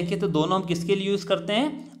दोनों देखें तो दोनों हम किसके लिए यूज़ करते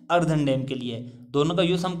हैं, अर्दन डैम के लिए। दोनों का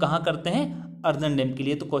यूज़ हम कहाँ करते हैं, अर्दन डैम के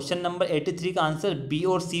लिए। तो क्वेश्चन नंबर 83 का आंसर बी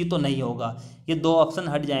और सी तो नहीं होगा, ये 2 ऑप्शन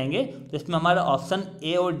हट जाएंगे। तो इसमें हमारा ऑप्शन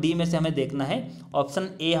ए और डी में से हमें देखना है, ऑप्शन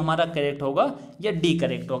ए हमारा करेक्ट होगा या डी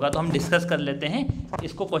करेक्ट होगा। तो हम डिस्कस कर लेते हैं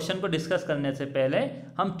इसको। क्वेश्चन को डिस्कस करने से पहले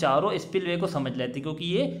हम चारों स्पिलवे को समझ लेते हैं, क्योंकि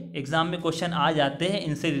ये एग्जाम में क्वेश्चन आ जाते हैं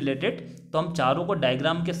इनसे रिलेटेड। तो हम चारों को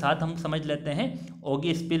डायग्राम के साथ हम समझ लेते हैं,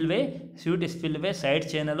 ओगी spillway, suite spillway, side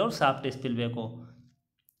channel और शाफ्ट स्पिलवे को।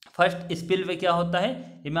 फर्स्ट स्पिलवे क्या होता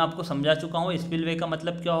है ये मैं आपको समझा चुका हूँ। स्पिलवे का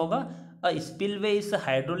मतलब क्या होगा, अ spillway is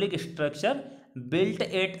hydraulic structure built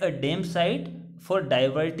at a dam site for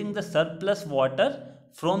diverting the surplus water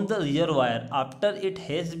from the reservoir after it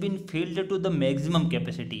has been filled to the maximum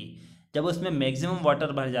capacity. जब उसमें मैक्सिमम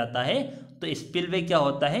वाटर भर जाता है तो स्पिलवे क्या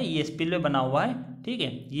होता है, ये स्पिलवे बना हुआ है, ठीक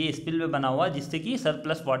है, ये स्पिलवे बना हुआ है जिससे कि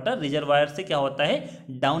सरप्लस वाटर रिजर्वायर से क्या होता है,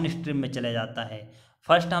 डाउन स्ट्रीम में चले जाता है।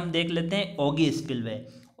 फर्स्ट हम देख लेते हैं ओगी स्पिलवे।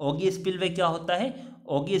 ओगी स्पिलवे क्या होता है,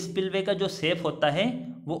 ओगी स्पिलवे का जो शेप होता है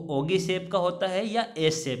वो ओगी शेप का होता है या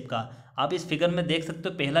एस शेप का। आप इस फिगर में देख सकते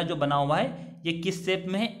हो, पहला जो बना हुआ है ये किस शेप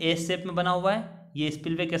में है, एस शेप में बना हुआ है। ये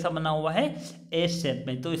स्पिलवे कैसा बना हुआ है, एस शेप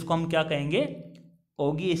में। तो इसको हम क्या कहेंगे,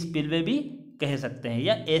 ओगी स्पिलवे भी कह सकते हैं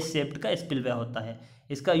या एस शेप्ड का स्पिलवे होता है।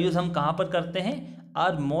 इसका यूज़ हम कहाँ पर करते हैं,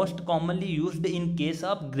 are most commonly used in case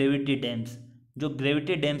of gravity dams. जो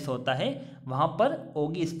ग्रेविटी डैम्स होता है वहाँ पर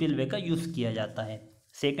ओगी स्पिलवे का यूज़ किया जाता है।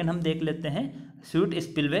 सेकंड हम देख लेते हैं स्यूट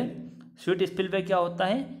स्पिलवे। स्यूट स्पिलवे क्या होता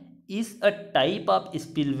है, is a type of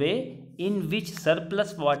spillway in which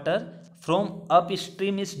surplus water from up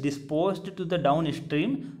stream is disposed to the down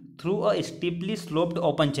stream through a steeply sloped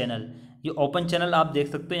open channel. ये ओपन चैनल आप देख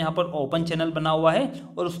सकते हो, यहाँ पर ओपन चैनल बना हुआ है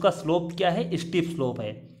और उसका स्लोप क्या है, स्टीप स्लोप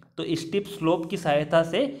है। तो स्टीप स्लोप की सहायता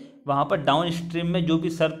से वहाँ पर डाउन स्ट्रीम में जो भी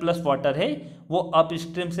सरप्लस वाटर है वो अप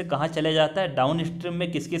स्ट्रीम से कहाँ चले जाता है, डाउन स्ट्रीम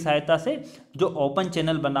में, किसकी सहायता से, जो ओपन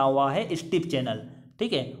चैनल बना हुआ है स्टीप चैनल,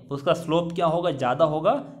 ठीक है, उसका स्लोप क्या होगा, ज़्यादा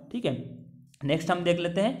होगा, ठीक है। नेक्स्ट हम देख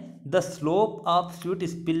लेते हैं, the slope of suite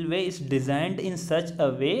spillway is designed in such a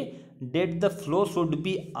way date the flow should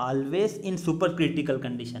be always in super critical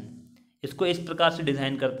condition. इसको इस प्रकार से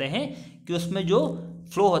डिज़ाइन करते हैं कि उसमें जो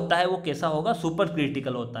फ्लो होता है वो कैसा होगा, सुपर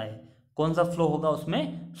क्रिटिकल होता है। कौन सा फ्लो होगा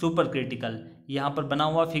उसमें, सुपर क्रिटिकल। यहाँ पर बना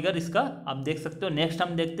हुआ फिगर इसका आप देख सकते हो। नेक्स्ट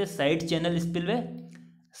हम देखते हैं side channel spillway.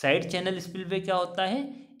 Side channel spillway क्या होता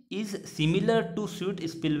है, is similar to suite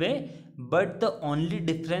spillway but the only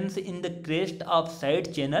difference in the crest of side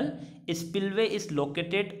channel spillway is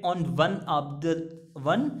located on one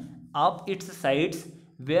of its sides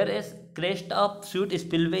where as crest of suite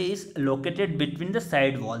spillway is located between the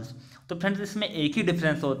side walls. तो friends इसमें एक ही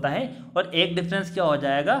difference होता है और एक difference क्या हो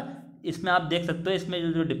जाएगा, इसमें आप देख सकते हो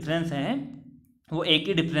इसमें जो डिफरेंस है वो एक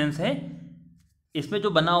ही डिफरेंस है। इसमें जो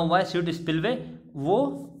बना हुआ है स्यूट स्पिलवे वो,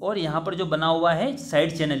 और यहाँ पर जो बना हुआ है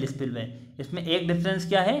साइड चैनल स्पिलवे, इसमें एक डिफरेंस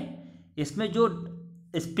क्या है, इसमें जो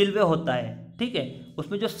स्पिलवे होता है, ठीक है,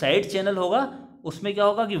 उसमें जो साइड चैनल होगा उसमें क्या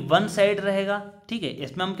होगा कि वन साइड रहेगा, ठीक है।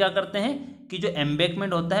 इसमें हम क्या करते हैं कि जो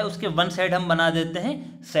एम्बैंकमेंट होता है उसके वन साइड हम बना देते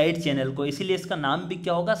हैं साइड चैनल को, इसीलिए इसका नाम भी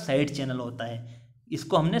क्या होगा, साइड चैनल होता है।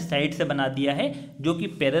 इसको हमने साइड से बना दिया है जो कि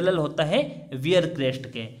पैरेलल होता है वियर क्रेस्ट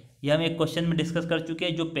के। ये हम एक क्वेश्चन में डिस्कस कर चुके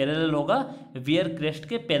हैं, जो पैरेलल होगा वियर क्रेस्ट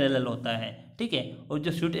के पैरेलल होता है, ठीक है। और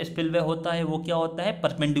जो स्यूट स्पिलवे होता है वो क्या होता है,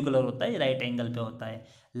 परपेंडिकुलर होता है, राइट एंगल पे होता है।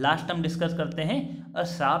 लास्ट हम डिस्कस करते हैं अ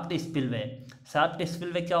शाफ्ट स्पिलवे। शाफ्ट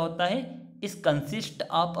स्पिलवे क्या होता है, इस consist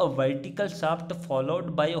of a vertical shaft followed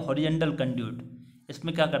by horizontal conduit.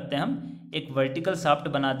 इसमें क्या करते हैं हम, एक वर्टिकल शाफ्ट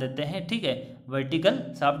बना देते हैं, ठीक है, वर्टिकल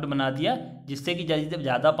शाफ्ट बना दिया जिससे कि जब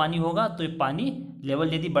ज़्यादा पानी होगा तो ये पानी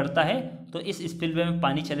लेवल यदि बढ़ता है तो इस स्पिलवे में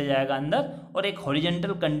पानी चले जाएगा अंदर, और एक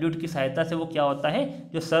हॉरिजॉन्टल कंड्यूट की सहायता से वो क्या होता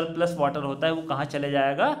है, जो सरप्लस वाटर होता है वो कहाँ चले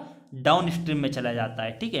जाएगा, डाउन स्ट्रीम में चला जाता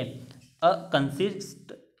है, ठीक है। अ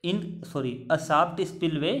shaft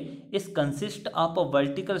spillway is consist of a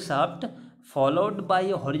vertical shaft followed by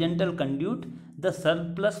a horizontal conduit. The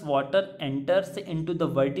surplus water enters into the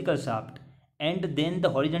vertical shaft and then the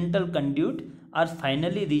horizontal conduit are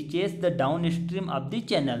finally reaches the downstream of the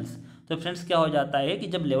channels. तो friends क्या हो जाता है कि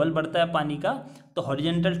जब level बढ़ता है पानी का तो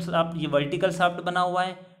हॉरिजॉन्टल शाफ्ट, ये वर्टिकल शाफ्ट बना हुआ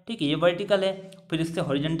है, ठीक है, ये वर्टिकल है, फिर इससे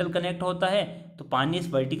हॉरिजॉन्टल कनेक्ट होता है तो पानी इस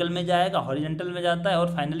वर्टिकल में जाएगा, हॉरिजॉन्टल में जाता है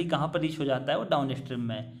और फाइनली कहाँ पर रीच हो जाता है, वो डाउन स्ट्रीम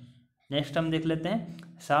में। नेक्स्ट हम देख लेते हैं,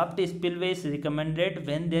 shaft spillway is recommended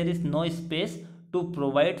when there is no space to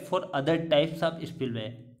provide for other types of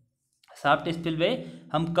spillway. Shaft spillway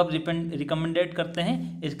हम कब रिकमेंडेड करते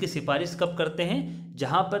हैं, इसकी सिफारिश कब करते हैं,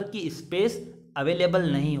 जहाँ पर कि स्पेस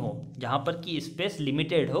अवेलेबल नहीं हो, जहाँ पर कि स्पेस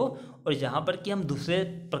लिमिटेड हो और जहाँ पर कि हम दूसरे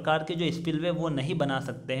प्रकार के जो स्पिलवे वो नहीं बना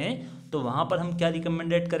सकते हैं, तो वहाँ पर हम क्या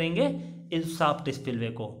रिकमेंडेड करेंगे, इस शाफ्ट स्पिलवे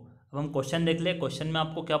को। अब हम क्वेश्चन देख ले, क्वेश्चन में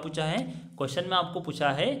आपको क्या पूछा है, क्वेश्चन में आपको पूछा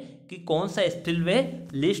है कि कौन सा स्पिलवे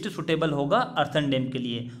लिस्ट सुटेबल होगा अर्थन डैम के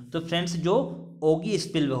लिए। तो फ्रेंड्स जो ओगी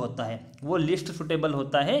स्पिलवे होता है वो लिस्ट सुटेबल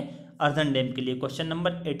होता है अर्थन डैम के लिए। क्वेश्चन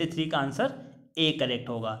नंबर 83 का आंसर ए करेक्ट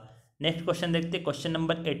होगा। नेक्स्ट क्वेश्चन देखते हैं, question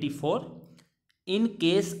number 84, in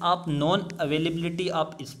case of non availability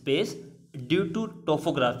of space due to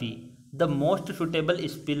topography the most suitable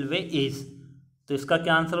spillway is. तो इसका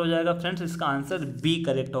क्या आंसर हो जाएगा फ्रेंड्स, इसका आंसर बी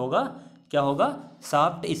करेक्ट होगा। क्या होगा,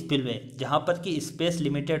 शाफ्ट स्पिलवे, जहाँ पर कि स्पेस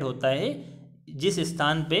लिमिटेड होता है, जिस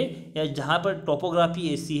स्थान पे या जहाँ पर टोपोग्राफी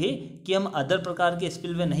ऐसी है कि हम अदर प्रकार के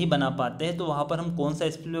स्पिलवे नहीं बना पाते हैं, तो वहाँ पर हम कौन सा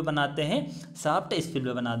स्पिलवे बनाते हैं, शाफ्ट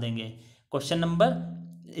स्पिलवे बना देंगे। क्वेश्चन नंबर,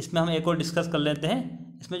 इसमें हम एक और डिस्कस कर लेते हैं।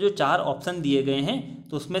 इसमें जो 4 ऑप्शन दिए गए हैं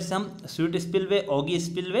तो उसमें से हम स्वीट स्पिलवे, ऑगी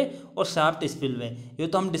स्पिलवे और शाफ्ट स्पिलवे ये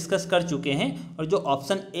तो हम डिस्कस कर चुके हैं, और जो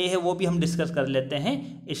ऑप्शन ए है वो भी हम डिस्कस कर लेते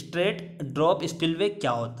हैं। स्ट्रेट ड्रॉप स्पिलवे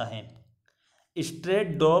क्या होता है। स्ट्रेट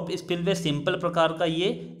ड्रॉप स्पिलवे सिंपल प्रकार का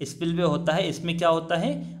ये स्पिलवे होता है। इसमें क्या होता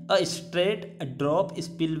है, a straight drop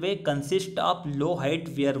spillway consist of low height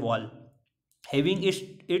where wall having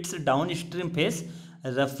its down stream face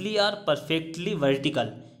रफली आर परफेक्टली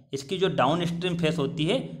वर्टिकल। इसकी जो डाउन स्ट्रीम फेस होती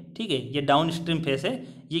है, ठीक है, ये डाउन स्ट्रीम फेस है,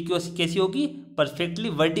 ये कैसी होगी, परफेक्टली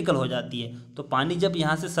वर्टिकल हो जाती है। तो पानी जब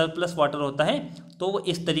यहाँ से सरप्लस वाटर होता है तो वो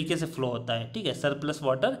इस तरीके से फ्लो होता है, ठीक है, सरप्लस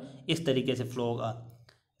वाटर इस तरीके से फ्लो होगा।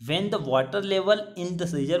 When the water level in the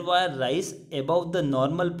reservoir rise above the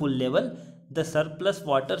normal pool level, the surplus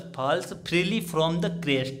water falls freely from the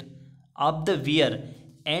crest of the weir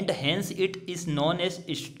and hence it is known as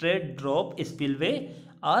straight drop spillway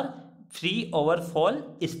or free overfall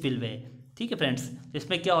spillway। ठीक है friends,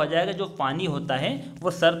 इसमें क्या हो जाएगा, जो पानी होता है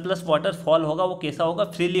वो सरप्लस वाटर फॉल होगा, वो कैसा होगा,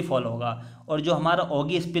 फ्रीली फॉल होगा। और जो हमारा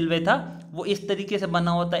ऑगी स्पिलवे था वो इस तरीके से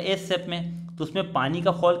बना होता है एस शेप में, तो उसमें पानी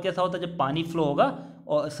का फॉल कैसा होता है, जब पानी फ्लो होगा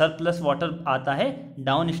और सरप्लस वाटर आता है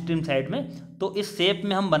डाउन स्ट्रीम साइड में, तो इस शेप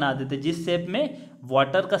में हम बना देते, जिस शेप में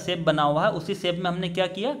वाटर का शेप बना हुआ है उसी शेप में हमने क्या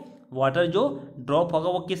किया, वाटर जो ड्रॉप होगा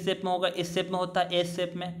वो किस शेप में होगा, इस शेप में होता है, एस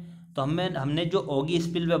शेप में। तो हमने जो ऑगी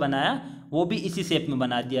स्पिलवे बनाया वो भी इसी शेप में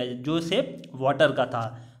बना दिया जो शेप वाटर का था।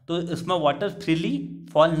 तो इसमें वाटर फ्रीली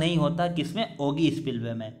फॉल नहीं होता, किसमें, ऑगी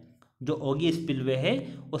स्पिलवे में। जो ऑगी स्पिलवे है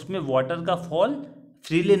उसमें वाटर का फॉल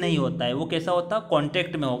फ्रीली नहीं होता है, वो कैसा होता है,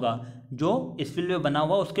 कॉन्टैक्ट में होगा, जो स्पिलवे बना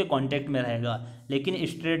हुआ उसके कांटेक्ट में रहेगा। लेकिन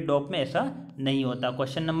स्ट्रेट ड्रॉप में ऐसा नहीं होता।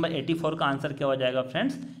 क्वेश्चन नंबर 84 का आंसर क्या हो जाएगा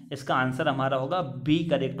फ्रेंड्स, इसका आंसर हमारा होगा बी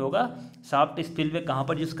करेक्ट होगा। शाफ्ट स्पिलवे कहाँ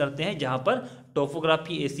पर यूज़ करते हैं, जहाँ पर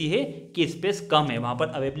टोपोग्राफी ऐसी है कि स्पेस कम है, वहाँ पर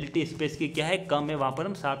अवेबिलिटी स्पेस की क्या है, कम है, वहाँ पर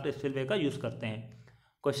हम शाफ्ट स्पिलवे का यूज़ करते हैं।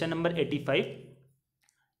 Question number 85,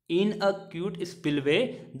 in a cute spillway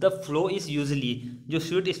the flow is usually, जो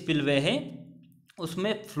स्वीट स्पिलवे है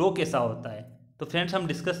उसमें फ्लो कैसा होता है। तो फ्रेंड्स हम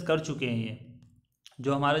डिस्कस कर चुके हैं, ये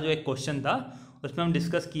जो हमारा जो एक क्वेश्चन था उसमें हम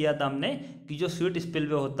डिस्कस किया था हमने कि जो स्वीट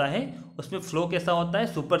स्पिलवे होता है उसमें फ्लो कैसा होता है,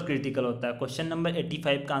 सुपर क्रिटिकल होता है। क्वेश्चन नंबर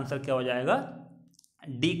 85 का आंसर क्या हो जाएगा,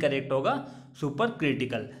 डी करेक्ट होगा, सुपर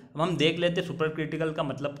क्रिटिकल। अब हम देख लेते सुपर क्रिटिकल का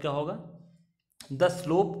मतलब क्या होगा। The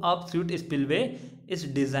slope of sweet spillway is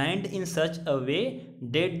designed in such a way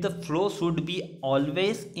date the flow should be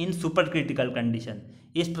always in super critical condition.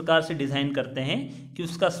 इस प्रकार से डिज़ाइन करते हैं कि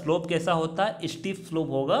उसका स्लोप कैसा होता है, स्टीप स्लोप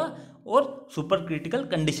होगा और सुपर क्रिटिकल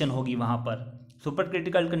कंडीशन होगी वहाँ पर। सुपर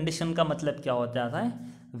क्रिटिकल कंडीशन का मतलब क्या होता है,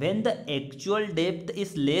 when the actual depth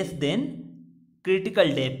is less than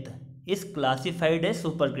critical depth is classified as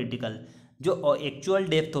super critical. जो एक्चुअल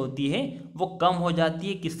डेप्थ होती है वो कम हो जाती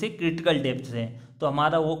है किससे, क्रिटिकल डेप्थ से, तो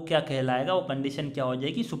हमारा वो क्या कहलाएगा, वो कंडीशन क्या हो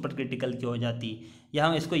जाएगी, सुपर क्रिटिकल की हो जाती। या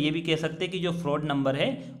हम इसको ये भी कह सकते हैं कि जो फ्लोट नंबर है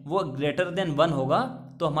वो ग्रेटर देन 1 होगा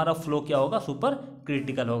तो हमारा फ्लो क्या होगा, सुपर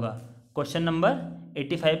क्रिटिकल होगा। क्वेश्चन नंबर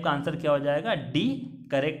 85 का आंसर क्या हो जाएगा, डी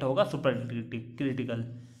करेक्ट होगा, सुपर क्रिटिकल।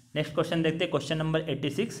 नेक्स्ट क्वेश्चन देखते हैं, question number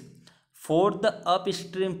 86, for the up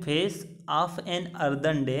stream face of N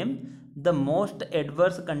earthen dam the most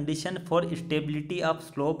adverse condition for stability of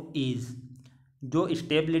slope is. जो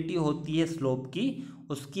stability होती है स्लोप की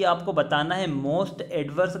उसकी आपको बताना है मोस्ट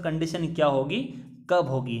एडवर्स कंडीशन क्या होगी, कब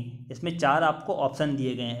होगी। इसमें 4 आपको ऑप्शन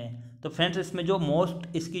दिए गए हैं। तो फ्रेंड्स इसमें जो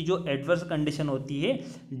मोस्ट इसकी जो एडवर्स कंडीशन होती है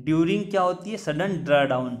ड्यूरिंग क्या होती है, सडन ड्रा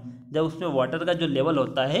डाउन। जब उसमें वाटर का जो लेवल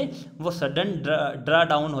होता है वो सडन ड्रा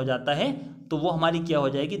डाउन हो जाता है तो वो हमारी क्या हो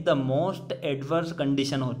जाएगी, द मोस्ट एडवर्स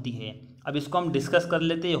कंडीशन होती है। अब इसको हम डिस्कस कर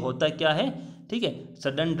लेते हैं होता क्या है। ठीक है,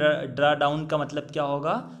 सडन ड्रा डाउन का मतलब क्या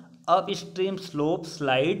होगा, up stream slope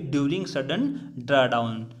slide during sudden draw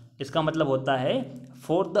down. इसका मतलब होता है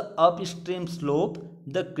for the up stream slope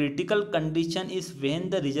the critical condition is when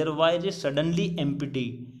the reservoir is suddenly empty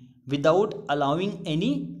without allowing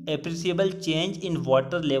any appreciable change in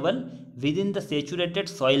water level with in the saturated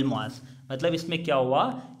soil मास। मतलब इसमें क्या हुआ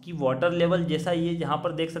कि water level जैसा ये यहाँ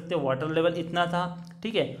पर देख सकते हो वाटर लेवल इतना था,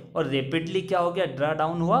 ठीक है, और रेपिडली क्या हो गया, ड्रा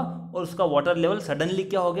डाउन हुआ और उसका वाटर लेवल सडनली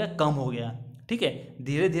क्या हो गया, कम हो गया। ठीक है,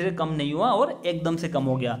 धीरे धीरे कम नहीं हुआ और एकदम से कम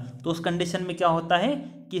हो गया। तो उस कंडीशन में क्या होता है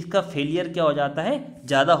कि इसका फेलियर क्या हो जाता है,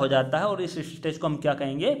 ज़्यादा हो जाता है और इस स्टेज को हम क्या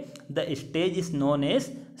कहेंगे, the stage is known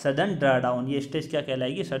as sudden draw down. ये स्टेज क्या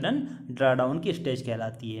कहलाएगी, सडन ड्रा डाउन की स्टेज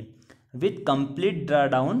कहलाती है। विथ कंप्लीट ड्रा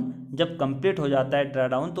डाउन, जब कंप्लीट हो जाता है ड्रा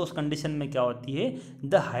डाउन तो उस कंडीशन में क्या होती है,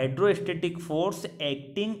 the hydrostatic force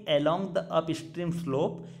acting along the up stream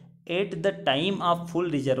slope at the time of full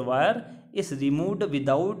reservoir is removed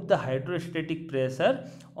without the hydrostatic pressure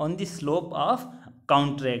on the slope of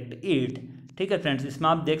counteract it. ठीक है फ्रेंड्स, इसमें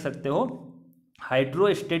आप देख सकते हो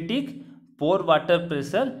hydrostatic pour water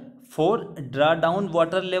pressure for draw down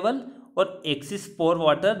water level और axis pour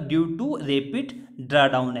water due to rapid draw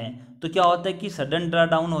down है। तो क्या होता है कि सडन ड्रा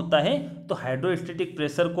डाउन होता है तो हाइड्रोस्टेटिक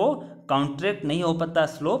प्रेशर को काउंटरैक्ट नहीं हो पाता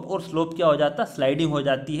स्लोप, और स्लोप क्या हो जाता है, स्लाइडिंग हो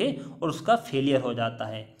जाती है और उसका फेलियर हो जाता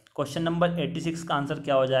है। क्वेश्चन नंबर 86 का आंसर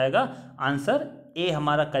क्या हो जाएगा, आंसर ए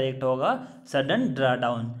हमारा करेक्ट होगा, sudden draw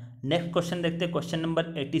down. Next question देखते हैं, question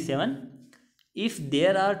number 87। If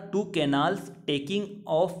there are 2 canals taking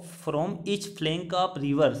of from each flank of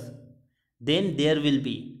reverse then there will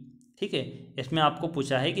be. ठीक है, इसमें आपको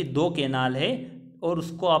पूछा है कि 2 कैनाल है और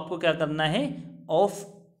उसको आपको क्या करना है, of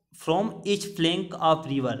from each flank of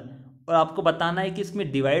river, और आपको बताना है कि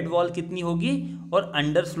इसमें डिवाइड वॉल कितनी होगी और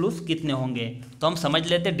अंडर स्लूस कितने होंगे। तो हम समझ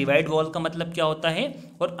लेते हैं डिवाइड वॉल का मतलब क्या होता है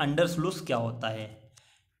और अंडर स्लूस क्या होता है।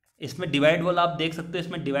 इसमें डिवाइड वॉल आप देख सकते हो,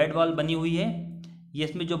 इसमें डिवाइड वॉल बनी हुई है, ये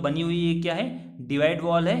इसमें जो बनी हुई है क्या है, डिवाइड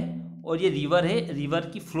वॉल है, और ये रिवर है, रिवर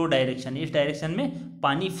की फ्लो डायरेक्शन, इस डायरेक्शन में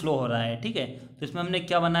पानी फ्लो हो रहा है। ठीक है, तो इसमें हमने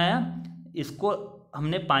क्या बनाया, इसको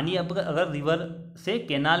हमने पानी अगर रिवर से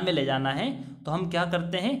कैनाल में ले जाना है तो हम क्या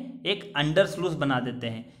करते हैं, एक अंडर स्लूस बना देते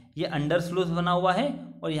हैं। ये अंडर स्लूस बना हुआ है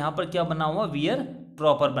और यहाँ पर क्या बना हुआ, वियर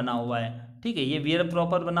प्रॉपर बना हुआ है। ठीक है, ये वियर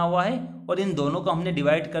प्रॉपर बना हुआ है और इन दोनों को हमने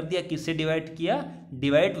डिवाइड कर दिया, किससे डिवाइड किया,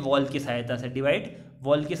 डिवाइड वॉल की सहायता से, डिवाइड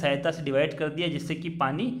वॉल की सहायता से डिवाइड कर दिया, जिससे कि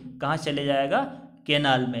पानी कहाँ चले जाएगा,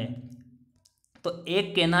 कैनाल में। तो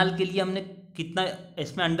एक कैनाल के लिए हमने कितना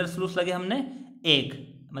इसमें अंडर स्लूस लगे, हमने एक,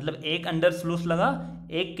 मतलब एक अंडर स्लूस लगा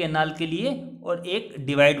एक कैनाल के लिए और एक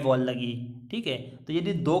डिवाइड वॉल लगी। ठीक है, तो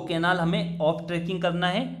यदि 2 कैनाल हमें ऑफ ट्रैकिंग करना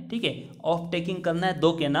है, ठीक है, ऑफ ट्रैकिंग करना है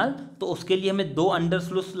 2 कैनाल, तो उसके लिए हमें 2 अंडर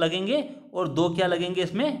स्लूस लगेंगे और 2 क्या लगेंगे,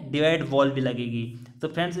 इसमें डिवाइड वॉल भी लगेगी। तो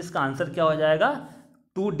फ्रेंड्स इसका आंसर क्या हो जाएगा,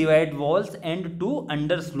 2 डिवाइड वॉल्स एंड 2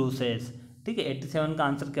 अंडर स्लूसेस। ठीक है, 87 का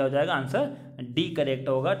आंसर क्या हो जाएगा, आंसर डी करेक्ट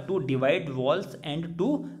होगा, 2 divide walls and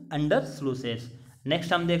 2 under स्लूसेस।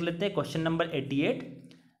 Next हम देख लेते हैं question number 88।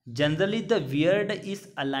 Generally the weird is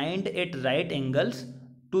aligned eight right angles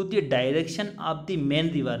to the direction of the main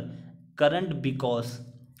river current because.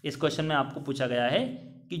 इस क्वेश्चन में आपको पूछा गया है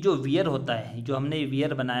कि जो वियर होता है, जो हमने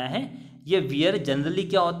वियर बनाया है, ये वियर जनरली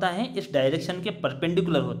क्या होता है, इस डायरेक्शन के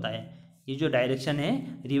परपेंडिकुलर होता है। ये जो डायरेक्शन है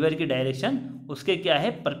रिवर की डायरेक्शन, उसके क्या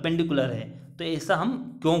है, परपेंडिकुलर है। तो ऐसा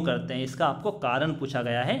हम क्यों करते हैं, इसका आपको कारण पूछा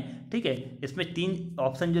गया है। ठीक है, इसमें 3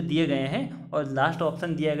 ऑप्शन जो दिए गए हैं और लास्ट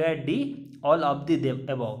ऑप्शन दिया गया है D, all of the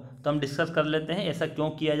above. तो हम डिस्कस कर लेते हैं ऐसा क्यों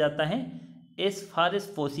किया जाता है। As far as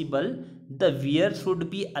possible the wear should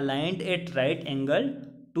be aligned eight right angle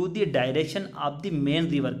two the direction of the main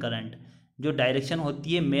river current. जो डायरेक्शन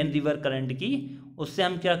होती है मेन रिवर करंट की, उससे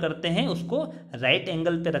हम क्या करते हैं, उसको राइट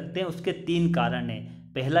एंगल पे रखते हैं। उसके 3 कारण हैं।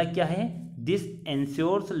 पहला क्या है, this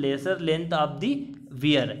ensures laser length of the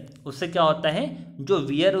wear. उससे क्या होता है, जो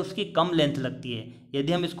वियर उसकी कम लेंथ लगती है।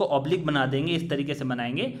 यदि हम इसको ऑब्लिक बना देंगे, इस तरीके से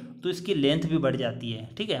बनाएंगे, तो इसकी लेंथ भी बढ़ जाती है।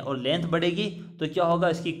 ठीक है, और लेंथ बढ़ेगी तो क्या होगा,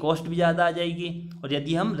 इसकी कॉस्ट भी ज़्यादा आ जाएगी। और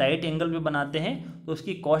यदि हम राइट एंगल पे बनाते हैं तो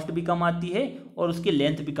उसकी कॉस्ट भी कम आती है और उसकी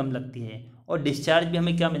लेंथ भी कम लगती है, और डिस्चार्ज भी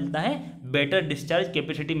हमें क्या मिलता है, बेटर डिस्चार्ज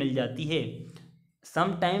कैपेसिटी मिल जाती है।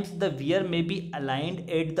 समटाइम्स द वियर में B aligned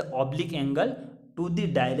at the oblique angle two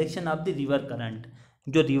the direction of the river current.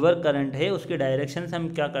 जो रिवर करंट है उसके डायरेक्शन से हम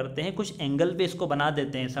क्या करते हैं, कुछ एंगल पे इसको बना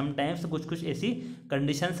देते हैं। समटाइम्स कुछ कुछ ऐसी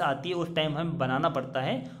कंडीशंस आती है, उस टाइम हमें बनाना पड़ता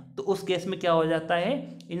है। तो उस केस में क्या हो जाता है,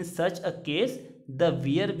 इन सच a case the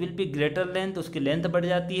wear will be greater length, उसकी लेंथ बढ़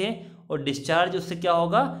जाती है, और डिस्चार्ज उससे क्या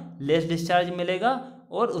होगा, लेस डिस्चार्ज मिलेगा,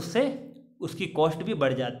 और उससे उसकी कॉस्ट भी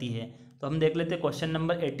बढ़ जाती है। तो हम देख लेते हैं क्वेश्चन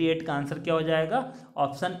नंबर 88 का आंसर क्या हो जाएगा।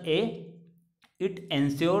 Option A, it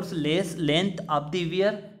ensures less length of the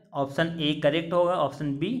wear, option A correct होगा।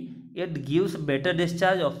 Option B, it gives better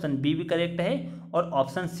discharge, option B भी करेक्ट है, और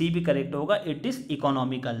ऑप्शन सी भी करेक्ट होगा, it is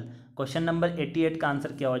economical. Question number 88 का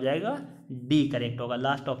आंसर क्या हो जाएगा, डी करेक्ट होगा,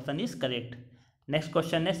 last option is correct. Next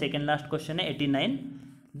question है, सेकेंड लास्ट क्वेश्चन है 89,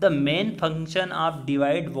 the main function of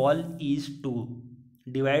divide wall is to.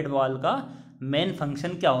 Divide wall का मेन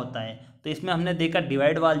फंक्शन क्या होता है। तो इसमें हमने देखा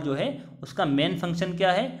डिवाइड वॉल जो है उसका मेन फंक्शन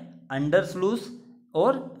क्या है, अंडर स्लूस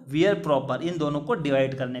और वियर प्रॉपर, इन दोनों को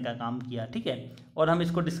डिवाइड करने का काम किया। ठीक है, और हम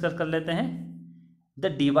इसको डिस्कस कर लेते हैं।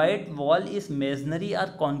 The divide wall is masonry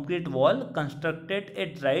और concrete wall constructed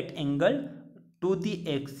at right angle two the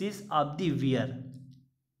axis of the wear.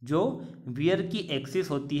 जो वियर की एक्सिस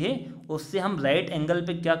होती है उससे हम राइट एंगल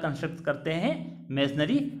पे क्या कंस्ट्रक्ट करते हैं,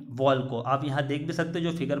 मेसनरी वॉल को। आप यहाँ देख भी सकते हो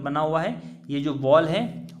जो फिगर बना हुआ है, ये जो वॉल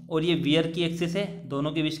है और ये वियर की एक्सिस है,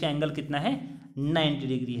 दोनों के बीच का एंगल कितना है, 90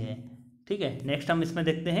 डिग्री है। ठीक है, नेक्स्ट हम इसमें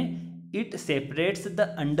देखते हैं, it separates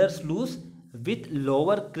the under sluice with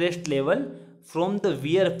lower crest level from the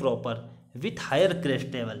wear proper with higher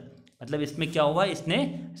crest level. मतलब इसमें क्या हुआ,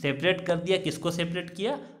 इसने सेपरेट कर दिया, किसको सेपरेट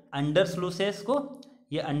किया, अंडर स्लूसेस को।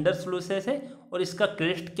 ये अंडर स्लूसेस है और इसका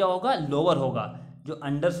क्रेस्ट क्या होगा, लोअर होगा। जो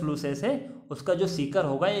अंडर स्लूसेस है उसका जो सीकर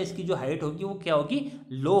होगा या इसकी जो हाइट होगी वो क्या होगी,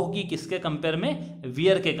 लो होगी, किसके कंपेयर में,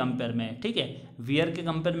 वियर के कंपेयर में। ठीक है, वियर के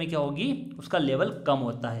कंपेयर में क्या होगी, उसका लेवल कम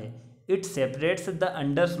होता है। It separates the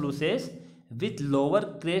under स्लूसेस with lower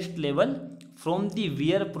crest level from the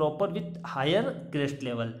wear proper with higher crest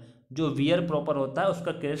level. जो वियर प्रॉपर होता है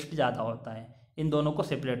उसका क्रेस्ट ज़्यादा होता है, इन दोनों को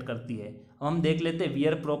सेपरेट करती है। अब हम देख लेते हैं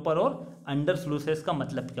वियर प्रॉपर और अंडर स्लूसेस का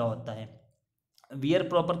मतलब क्या होता है। वियर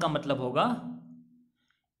प्रॉपर का मतलब होगा,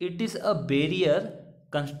 it is a barrier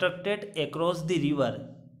constructed across the river,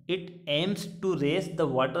 it aims to raise the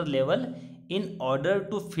water level in order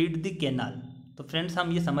to feed the canal. तो फ्रेंड्स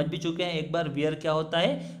हम ये समझ भी चुके हैं एक बार वियर क्या होता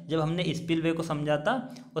है, जब हमने स्पिलवे को समझा था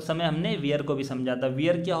उस समय हमने वियर को भी समझा था।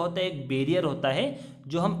 वियर क्या होता है, एक बैरियर होता है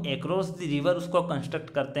जो हम अक्रॉस द रिवर उसको कंस्ट्रक्ट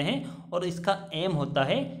करते हैं, और इसका एम होता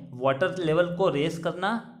है वाटर लेवल को रेस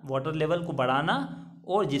करना, वाटर लेवल को बढ़ाना,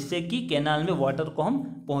 और जिससे कि कैनाल में वाटर को हम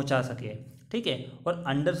पहुंचा सके। ठीक है, और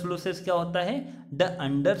अंडर स्लूसेस क्या होता है, the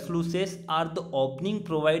under स्लूसेस are the opening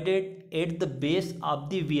provided at the base of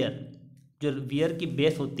the wear. जो वियर की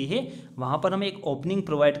बेस होती है वहाँ पर हम एक ओपनिंग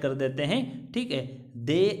प्रोवाइड कर देते हैं। ठीक है,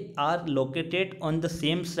 they are located on the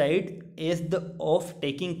same side as the of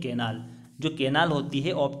taking canal. जो कैनाल होती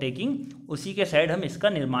है ऑफ टेकिंग, उसी के साइड हम इसका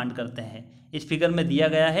निर्माण करते हैं। इस फिगर में दिया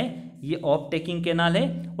गया है, ये ऑफ टेकिंग कैनाल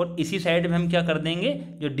है, और इसी साइड में हम क्या कर देंगे,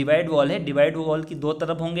 जो डिवाइड वॉल है, डिवाइड वॉल की दो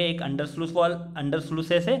तरफ होंगे, एक अंडर स्लूस वॉल, अंडर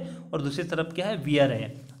स्लूसेस है, और दूसरी तरफ क्या है, वियर है।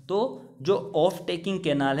 तो जो ऑफ टेकिंग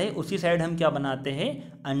कैनाल है उसी साइड हम क्या बनाते हैं,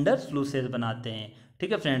 अंडर स्लूसेस बनाते हैं।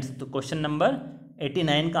 ठीक है फ्रेंड्स, तो क्वेश्चन नंबर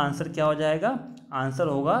 89 का आंसर क्या हो जाएगा, आंसर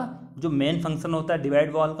होगा जो मेन फंक्शन होता है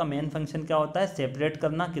डिवाइड वॉल का, मेन फंक्शन क्या होता है, सेपरेट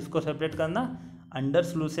करना। किसको सेपरेट करना, अंडर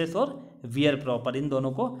स्लूसेस और वियर प्रॉपर, इन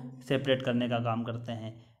दोनों को सेपरेट करने का काम करते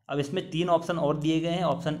हैं। अब इसमें 3 ऑप्शन और दिए गए हैं,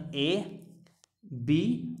 ऑप्शन ए, बी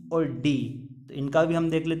और डी। तो इनका भी हम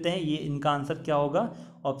देख लेते हैं, ये इनका आंसर क्या होगा।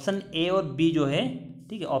 ऑप्शन ए और बी जो है,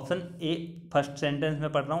 ठीक है, ऑप्शन ए फर्स्ट सेंटेंस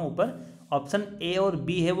में पढ़ रहा हूँ ऊपर, ऑप्शन ए और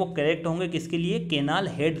बी है वो करेक्ट होंगे किसके लिए, कैनाल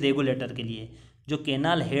हेड रेगुलेटर के लिए। जो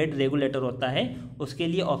कैनाल हेड रेगुलेटर होता है उसके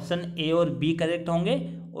लिए ऑप्शन ए और बी करेक्ट होंगे,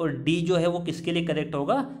 और डी जो है वो किसके लिए करेक्ट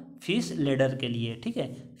होगा, फिश लेडर के लिए। ठीक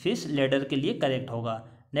है, फिश लेडर के लिए करेक्ट होगा।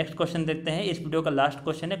 नेक्स्ट क्वेश्चन देखते हैं, इस वीडियो का लास्ट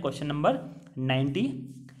क्वेश्चन है question number 90,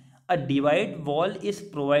 a divide wall is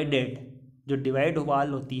provided. जो डिवाइड वॉल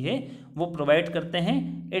होती है वो प्रोवाइड करते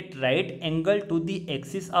हैं eight right angle two the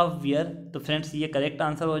axis of wear. तो फ्रेंड्स ये करेक्ट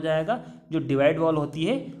आंसर हो जाएगा, जो डिवाइड वॉल होती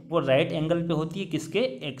है वो राइट एंगल पे होती है, किसके,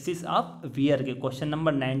 एक्सिस ऑफ वियर के। क्वेश्चन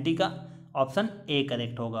नंबर 90 का ऑप्शन ए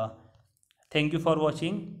करेक्ट होगा। Thank you for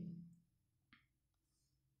watching.